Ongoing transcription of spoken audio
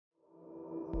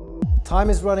Time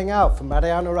is running out for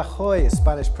Mariano Rajoy as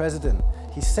Spanish president.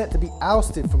 He's set to be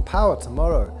ousted from power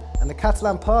tomorrow, and the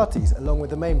Catalan parties, along with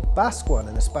the main Basque one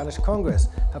in the Spanish Congress,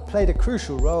 have played a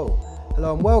crucial role.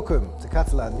 Hello and welcome to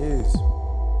Catalan News.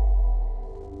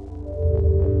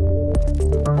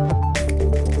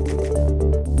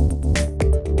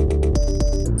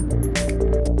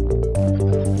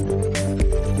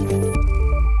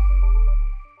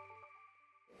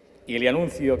 Y le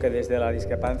anuncio que desde la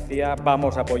discrepancia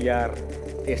vamos a apoyar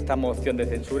esta moción de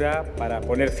censura para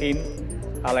poner fin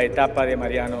a la etapa de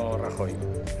Mariano Rajoy.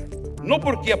 No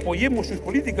porque apoyemos sus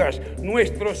políticas,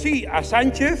 nuestro sí a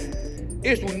Sánchez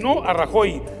es un no a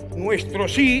Rajoy. Nuestro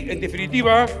sí, en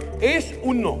definitiva, es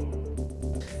un no.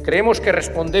 Creemos que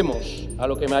respondemos a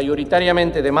lo que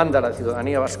mayoritariamente demanda la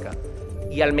ciudadanía vasca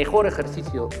y al mejor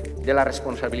ejercicio de la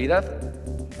responsabilidad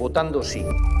votando sí.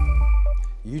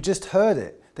 You just heard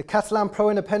it. The Catalan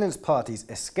pro-independence parties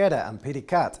Esquerra and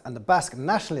PDeCAT and the Basque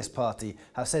Nationalist Party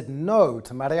have said no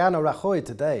to Mariano Rajoy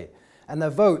today, and their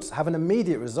votes have an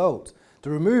immediate result: the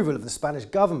removal of the Spanish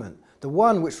government, the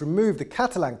one which removed the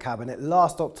Catalan cabinet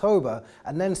last October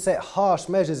and then set harsh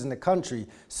measures in the country,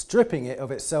 stripping it of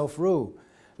its self-rule.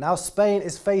 Now Spain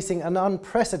is facing an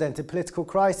unprecedented political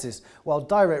crisis while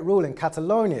direct rule in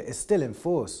Catalonia is still in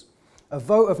force. A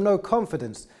vote of no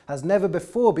confidence has never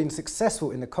before been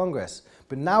successful in the Congress,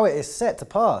 but now it is set to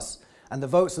pass, and the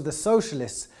votes of the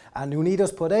Socialists and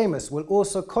Unidos Podemos will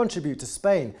also contribute to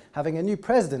Spain having a new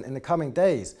president in the coming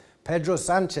days, Pedro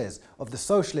Sánchez of the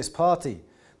Socialist Party.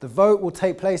 The vote will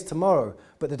take place tomorrow,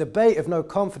 but the debate of no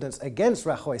confidence against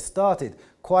Rajoy started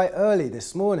quite early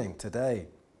this morning today.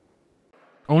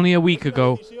 Only a week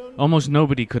ago, almost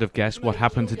nobody could have guessed what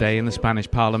happened today in the Spanish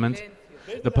Parliament.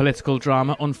 The political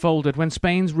drama unfolded when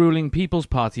Spain's ruling People's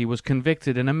Party was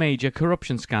convicted in a major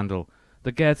corruption scandal,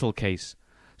 the Gürtel case.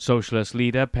 Socialist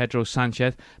leader Pedro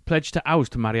Sánchez pledged to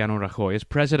oust Mariano Rajoy as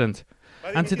president.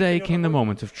 And today came the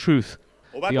moment of truth.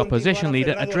 The opposition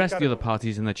leader addressed the other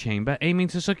parties in the chamber, aiming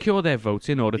to secure their votes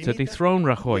in order to dethrone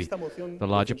Rajoy. The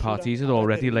larger parties had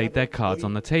already laid their cards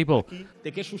on the table.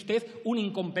 The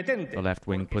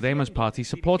left-wing Podemos party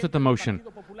supported the motion.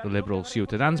 The liberal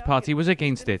Ciutadans party was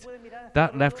against it.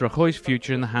 That left Rajoy's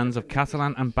future in the hands of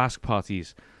Catalan and Basque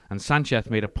parties, and Sánchez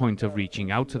made a point of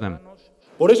reaching out to them.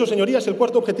 Por eso, señorías, el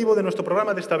cuarto objetivo de nuestro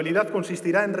programa de estabilidad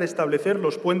consistirá en restablecer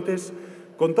los puentes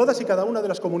con todas y cada una de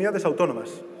las comunidades autónomas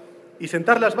y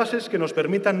sentar las bases que nos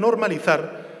permitan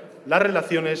normalizar las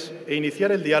relaciones e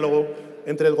iniciar el diálogo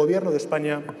entre el Gobierno de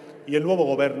España y el nuevo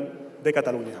Gobierno de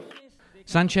Catalunya.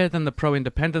 Sánchez and the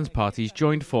pro-independence parties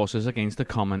joined forces against a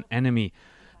common enemy,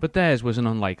 but theirs was an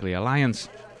unlikely alliance.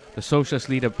 The socialist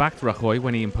leader backed Rajoy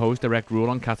when he imposed direct rule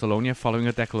on Catalonia following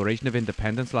a declaration of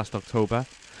independence last October.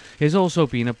 He has also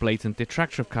been a blatant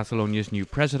detractor of Catalonia's new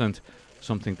president,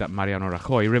 something that Mariano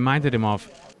Rajoy reminded him of.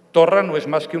 Torra no es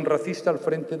más que un racista al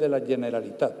frente de la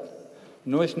Generalitat.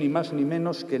 No es ni más ni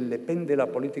menos que el Le Pen de la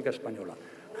política española.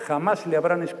 Jamás le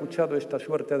habrán escuchado esta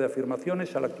suerte de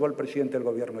afirmaciones al actual presidente del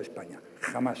Gobierno de España.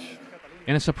 Jamás.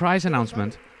 In a surprise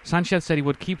announcement, Sánchez said he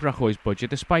would keep Rajoy's budget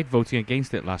despite voting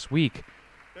against it last week.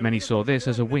 Many saw this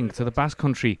as a wink to the Basque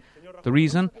country. The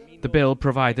reason? The bill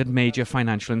provided major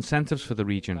financial incentives for the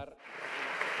region.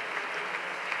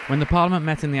 When the Parliament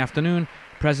met in the afternoon,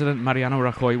 President Mariano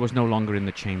Rajoy was no longer in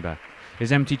the chamber.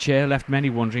 His empty chair left many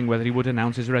wondering whether he would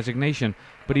announce his resignation,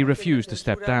 but he refused to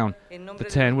step down. The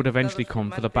turn would eventually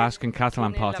come for the Basque and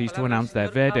Catalan parties to announce their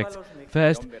verdict.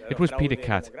 First, it was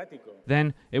PDeCAT.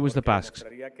 Then, it was the Basques.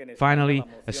 Finally,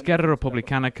 Esquerra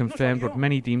Republicana confirmed what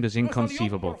many deemed as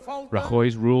inconceivable.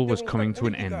 Rajoy's rule was coming to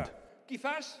an end.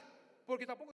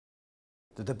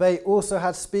 The debate also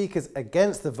had speakers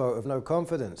against the vote of no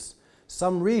confidence.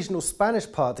 Some regional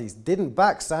Spanish parties didn't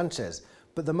back Sánchez,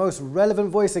 but the most relevant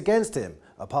voice against him,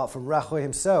 apart from Rajoy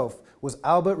himself, was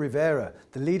Albert Rivera,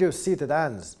 the leader of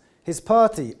Ciutadans. His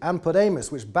party, and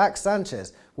Podemos, which backed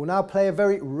Sánchez, will now play a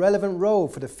very relevant role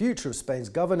for the future of Spain's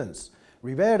governance.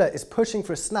 Rivera is pushing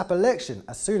for a snap election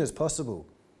as soon as possible.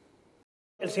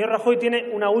 El señor Rajoy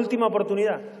tiene una última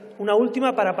oportunidad, una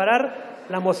última para parar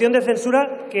la moción de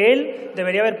censura que él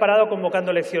debería haber parado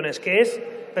convocando elecciones, que es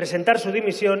presentar su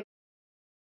dimisión.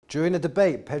 During the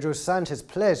debate, Pedro Sánchez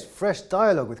pledged fresh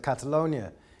dialogue with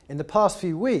Catalonia. In the past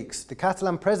few weeks, the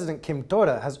Catalan president Quim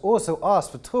Torra has also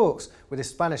asked for talks with his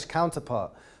Spanish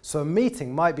counterpart, so a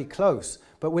meeting might be close,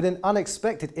 but with an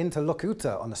unexpected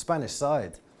interlocutor on the Spanish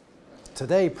side.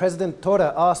 Today, President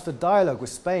Torra asked for dialogue with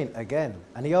Spain again,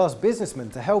 and he asked businessmen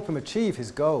to help him achieve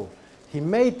his goal. He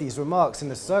made these remarks in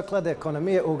the Cercle de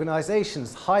Economia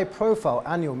organization's high-profile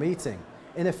annual meeting.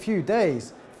 In a few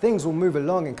days, things will move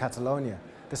along in Catalonia.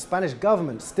 the Spanish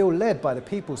government, still led by the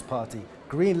People's Party,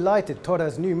 green-lighted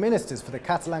Torra's new ministers for the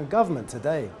Catalan government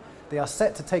today. They are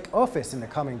set to take office in the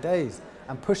coming days,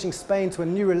 and pushing Spain to a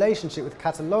new relationship with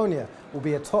Catalonia will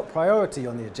be a top priority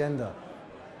on the agenda.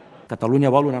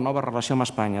 Catalunya vol una nova relació amb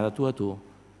Espanya, de tu a tu.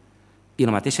 I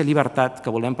la mateixa llibertat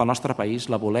que volem pel nostre país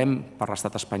la volem per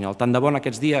l'estat espanyol. Tant de bo en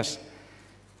aquests dies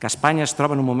que Espanya es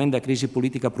troba en un moment de crisi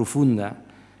política profunda,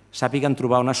 sàpiguen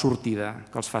trobar una sortida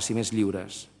que els faci més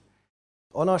lliures.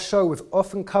 On our show, we've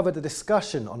often covered the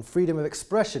discussion on freedom of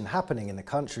expression happening in the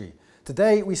country.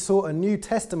 Today, we saw a new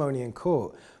testimony in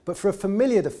court, but for a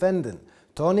familiar defendant,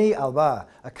 Toni Albà,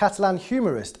 a Catalan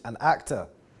humorist and actor.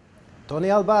 Toni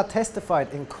Albà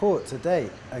testified in court today,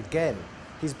 again.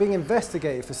 He's being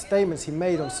investigated for statements he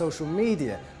made on social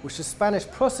media, which the Spanish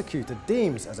prosecutor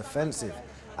deems as offensive.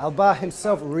 Albà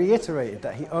himself reiterated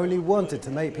that he only wanted to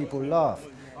make people laugh,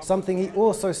 something he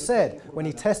also said when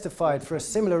he testified for a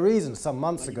similar reason some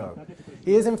months ago.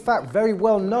 He is in fact very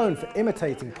well known for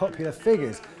imitating popular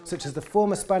figures such as the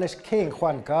former Spanish king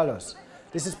Juan Carlos.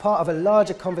 This is part of a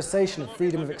larger conversation of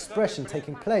freedom of expression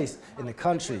taking place in the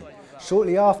country,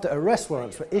 shortly after arrest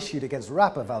warrants were issued against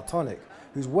rapper Valtonyc,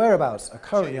 whose whereabouts are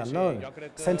currently unknown,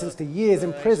 sentenced to years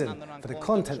in prison for the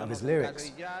content of his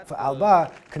lyrics. For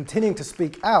Albà, continuing to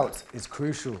speak out is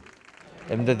crucial.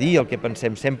 Hem de dir el que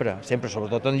pensem sempre,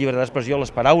 sobretot en llibertat d'expressió.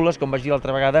 Les paraules, com vaig dir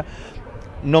l'altra vegada,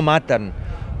 no maten.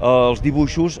 Els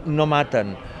dibuixos no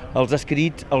maten. Els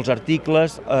escrits, els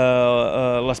articles,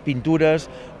 les pintures,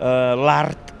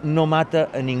 l'art no mata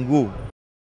a ningú.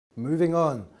 Moving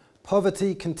on,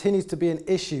 poverty continues to be an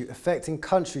issue affecting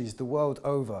countries the world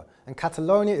over, and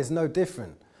Catalonia is no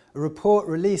different. A report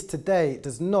released today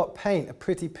does not paint a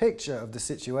pretty picture of the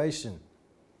situation.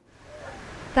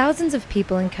 Thousands of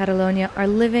people in Catalonia are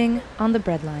living on the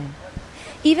breadline.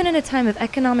 Even in a time of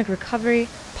economic recovery,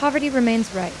 poverty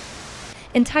remains rife.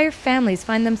 Entire families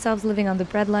find themselves living on the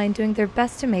breadline, doing their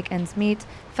best to make ends meet,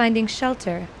 finding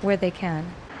shelter where they can.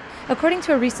 According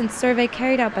to a recent survey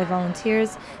carried out by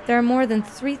volunteers, there are more than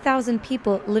 3,000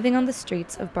 people living on the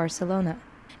streets of Barcelona.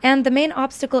 And the main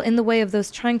obstacle in the way of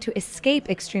those trying to escape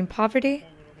extreme poverty?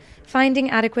 Finding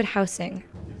adequate housing.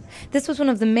 This was one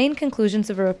of the main conclusions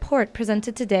of a report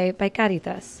presented today by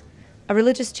Caritas. A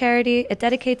religious charity, it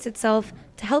dedicates itself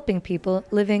to helping people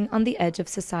living on the edge of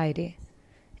society.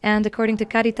 And according to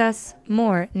Caritas,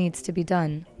 more needs to be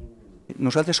done.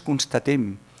 Nosaltres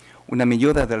constatem una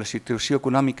millora de la situació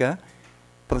econòmica,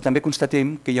 però també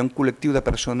constatem que hi ha un col·lectiu de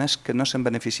persones que no se'n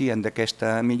beneficien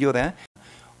d'aquesta millora.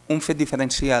 Un fet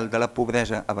diferencial de la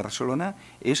pobresa a Barcelona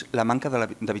és la manca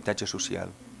d'habitatge social.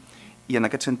 I en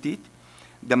aquest sentit,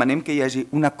 demanem que hi hagi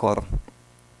un acord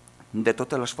de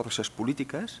totes les forces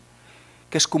polítiques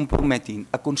que es comprometin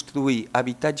a construir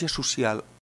habitatge social.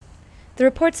 The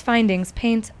report's findings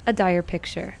paint a dire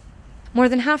picture. More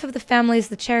than half of the families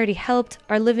the charity helped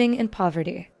are living in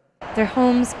poverty. Their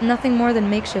homes, nothing more than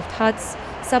makeshift huts,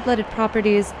 subletted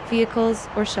properties, vehicles,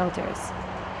 or shelters.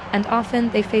 And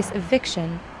often they face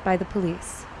eviction by the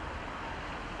police.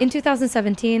 In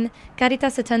 2017,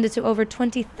 Caritas attended to over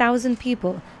 20,000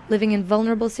 people living in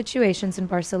vulnerable situations in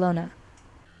Barcelona.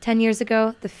 10 years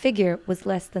ago, the figure was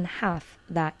less than half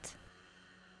that.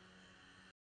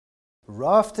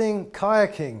 Rafting,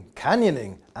 kayaking,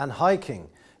 canyoning and hiking.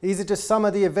 These are just some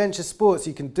of the adventure sports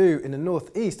you can do in the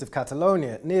northeast of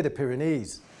Catalonia near the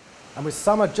Pyrenees. And with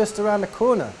summer just around the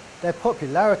corner, their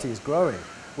popularity is growing.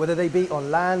 Whether they be on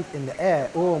land, in the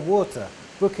air or on water,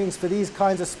 bookings for these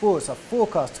kinds of sports are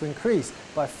forecast to increase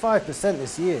by 5%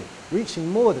 this year, reaching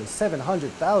more than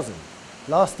 700,000.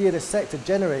 Last year, the sector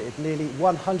generated nearly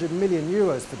 100 million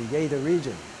euros for the Lleida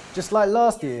region. Just like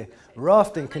last year,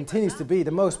 rafting continues to be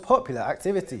the most popular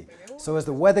activity. So as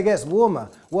the weather gets warmer,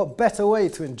 what better way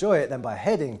to enjoy it than by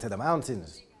heading to the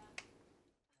mountains?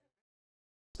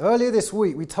 Earlier this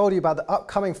week, we told you about the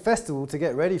upcoming festival to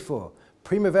get ready for,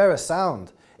 Primavera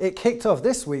Sound. It kicked off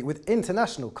this week with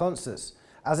international concerts.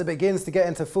 As it begins to get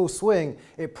into full swing,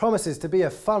 it promises to be a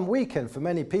fun weekend for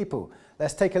many people.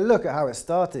 Let's take a look at how it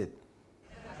started.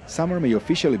 Summer may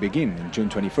officially begin on June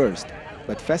 21st,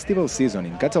 but festival season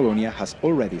in Catalonia has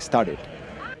already started.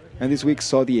 And this week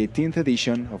saw the 18th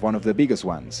edition of one of the biggest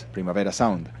ones, Primavera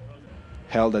Sound.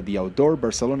 Held at the outdoor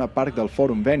Barcelona Parc del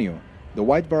Fòrum venue, the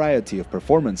wide variety of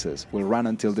performances will run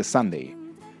until this Sunday.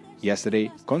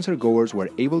 Yesterday, concert-goers were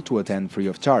able to attend free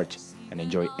of charge and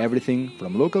enjoy everything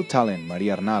from local talent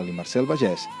Maria Arnal and Marcel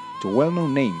Bagés to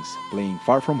well-known names playing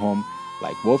far from home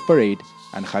like Wolf Parade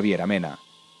and Javier Amena.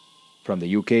 From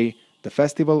the UK, the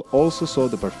festival also saw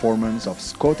the performance of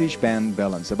Scottish band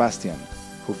Bell and Sebastian,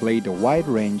 who played a wide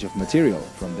range of material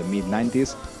from the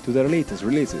mid-90s to their latest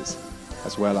releases.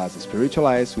 as well as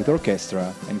spiritualized with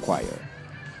orchestra and choir.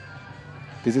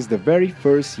 This is the very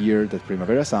first year that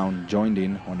Primavera Sound joined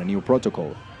in on a new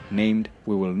protocol, named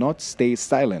We Will Not Stay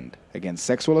Silent against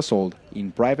sexual assault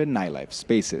in private nightlife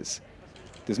spaces.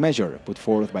 This measure, put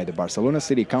forth by the Barcelona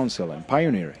City Council and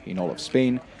pioneer in all of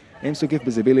Spain, aims to give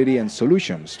visibility and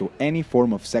solutions to any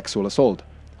form of sexual assault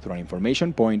through an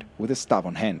information point with a staff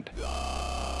on hand.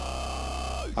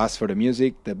 As for the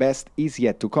music, the best is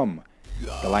yet to come.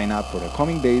 The lineup for the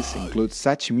coming days includes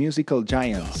such musical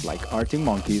giants like Arctic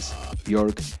Monkeys,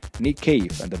 Björk, Nick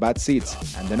Cave and the Bad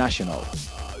Seeds, and The National.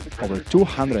 Over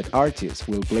 200 artists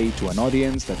will play to an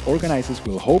audience that organizers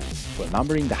will hope will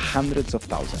number in the hundreds of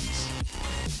thousands.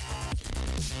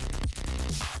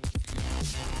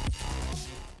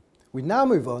 We now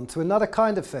move on to another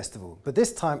kind of festival, but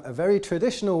this time a very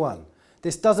traditional one.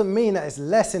 This doesn't mean that it's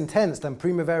less intense than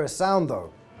Primavera Sound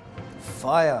though.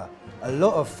 Fire, a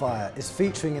lot of fire, is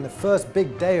featuring in the first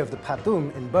big day of the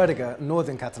Patum in Berga,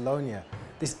 northern Catalonia.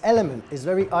 This element is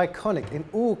very iconic in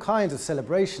all kinds of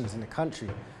celebrations in the country,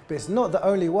 but it's not the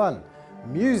only one.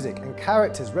 Music and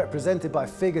characters represented by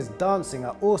figures dancing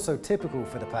are also typical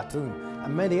for the Patum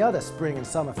and many other spring and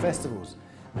summer festivals.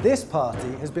 This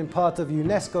party has been part of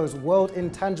UNESCO's World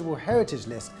Intangible Heritage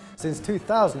List since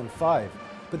 2005,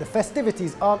 but the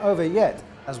festivities aren't over yet,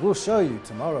 as we'll show you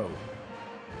tomorrow.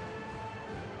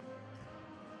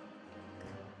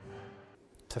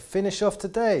 To finish off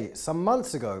today, some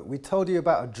months ago we told you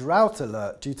about a drought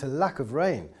alert due to lack of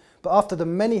rain, but after the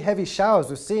many heavy showers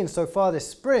we've seen so far this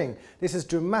spring, this has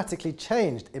dramatically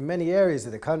changed in many areas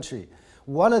of the country,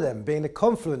 one of them being the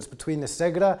confluence between the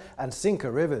Segre and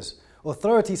Cinca rivers.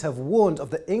 Authorities have warned of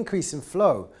the increase in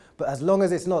flow, but as long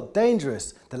as it's not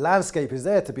dangerous, the landscape is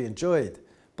there to be enjoyed.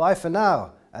 Bye for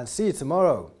now, and see you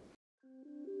tomorrow.